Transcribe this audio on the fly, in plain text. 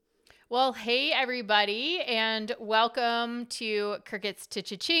Well, hey everybody, and welcome to Crickets to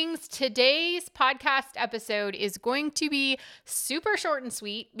Cha-Chings. Today's podcast episode is going to be super short and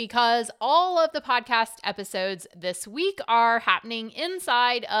sweet because all of the podcast episodes this week are happening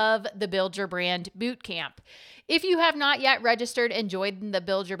inside of the Build Your Brand Bootcamp. If you have not yet registered and joined the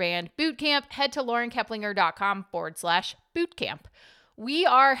Build Your Brand Bootcamp, head to laurenkeplinger.com/bootcamp. We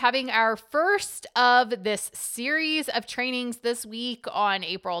are having our first of this series of trainings this week on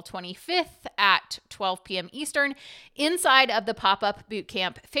April 25th at 12 p.m. Eastern inside of the Pop-Up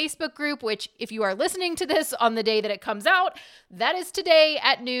Bootcamp Facebook group, which if you are listening to this on the day that it comes out, that is today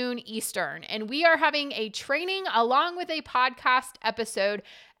at noon Eastern. And we are having a training along with a podcast episode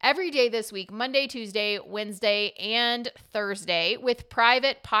every day this week, Monday, Tuesday, Wednesday, and Thursday, with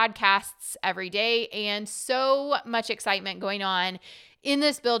private podcasts every day, and so much excitement going on in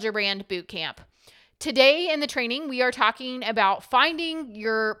this Build Your Brand Bootcamp. Today in the training, we are talking about finding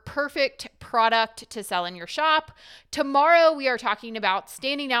your perfect product to sell in your shop. Tomorrow, we are talking about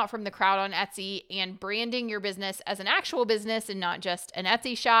standing out from the crowd on Etsy and branding your business as an actual business and not just an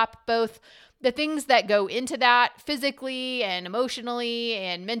Etsy shop, both the things that go into that physically and emotionally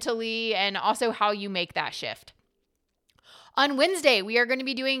and mentally, and also how you make that shift. On Wednesday, we are going to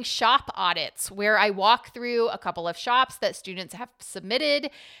be doing shop audits where I walk through a couple of shops that students have submitted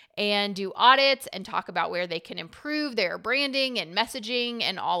and do audits and talk about where they can improve their branding and messaging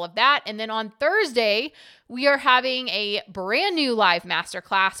and all of that. And then on Thursday, we are having a brand new live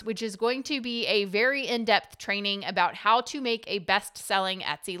masterclass, which is going to be a very in-depth training about how to make a best-selling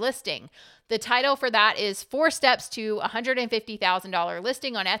Etsy listing. The title for that is 4 Steps to $150,000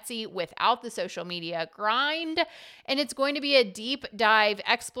 Listing on Etsy Without the Social Media Grind. And it's going to be a deep dive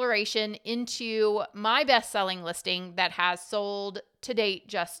exploration into my best-selling listing that has sold to date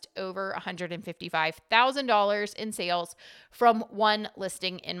just over $155,000 in sales from one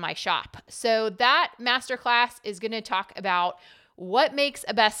listing in my shop. So that masterclass is going to talk about what makes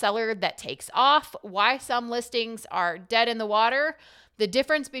a bestseller that takes off, why some listings are dead in the water, the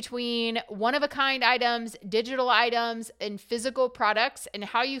difference between one-of-a-kind items, digital items, and physical products, and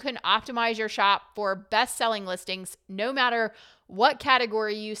how you can optimize your shop for best-selling listings no matter what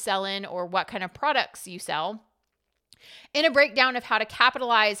category you sell in or what kind of products you sell. And a breakdown of how to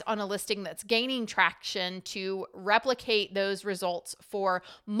capitalize on a listing that's gaining traction to replicate those results for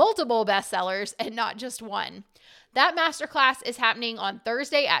multiple bestsellers and not just one. That masterclass is happening on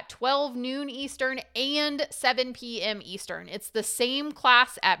Thursday at 12 noon Eastern and 7 p.m. Eastern. It's the same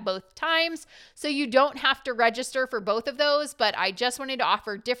class at both times, so you don't have to register for both of those, but I just wanted to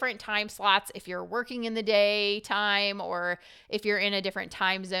offer different time slots if you're working in the daytime or if you're in a different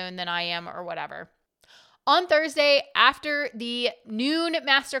time zone than I am or whatever. On Thursday, after the noon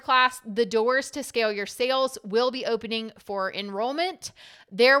masterclass, the doors to scale your sales will be opening for enrollment.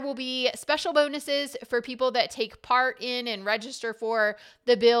 There will be special bonuses for people that take part in and register for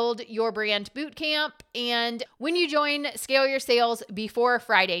the Build Your Brand Bootcamp. And when you join Scale Your Sales before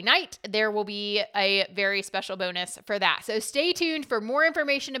Friday night, there will be a very special bonus for that. So stay tuned for more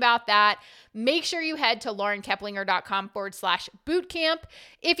information about that. Make sure you head to laurenkeplinger.com/bootcamp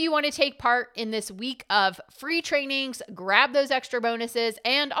if you want to take part in this week of free trainings, grab those extra bonuses,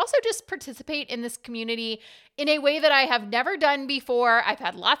 and also just participate in this community in a way that I have never done before. I've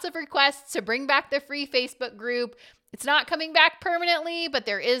had lots of requests to bring back the free Facebook group. It's not coming back permanently, but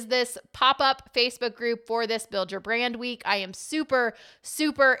there is this pop-up Facebook group for this Build Your Brand Week. I am super,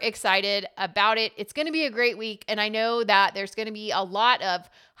 super excited about it. It's going to be a great week, and I know that there's going to be a lot of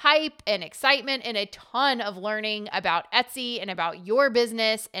hype and excitement and a ton of learning about Etsy and about your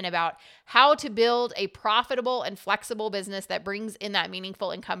business and about how to build a profitable and flexible business that brings in that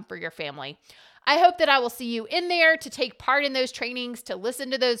meaningful income for your family. I hope that I will see you in there to take part in those trainings, to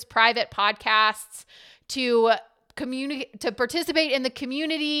listen to those private podcasts, to participate in the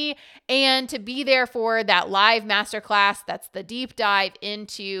community, and to be there for that live masterclass. That's the deep dive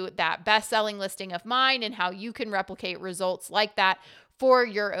into that best-selling listing of mine and how you can replicate results like that for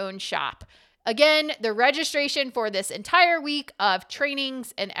your own shop. Again, the registration for this entire week of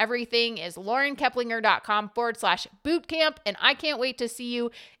trainings and everything is laurenkeplinger.com/bootcamp, and I can't wait to see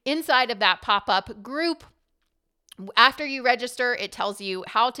you inside of that pop-up group. After you register, it tells you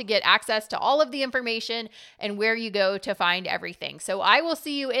how to get access to all of the information and where you go to find everything. So I will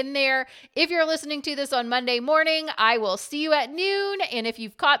see you in there. If you're listening to this on Monday morning, I will see you at noon. And if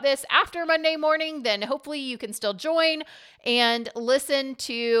you've caught this after Monday morning, then hopefully you can still join and listen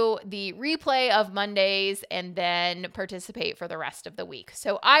to the replay of Mondays and then participate for the rest of the week.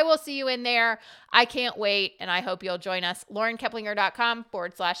 So I will see you in there. I can't wait. And I hope you'll join us.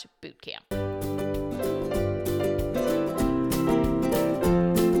 laurenkeplinger.com/bootcamp.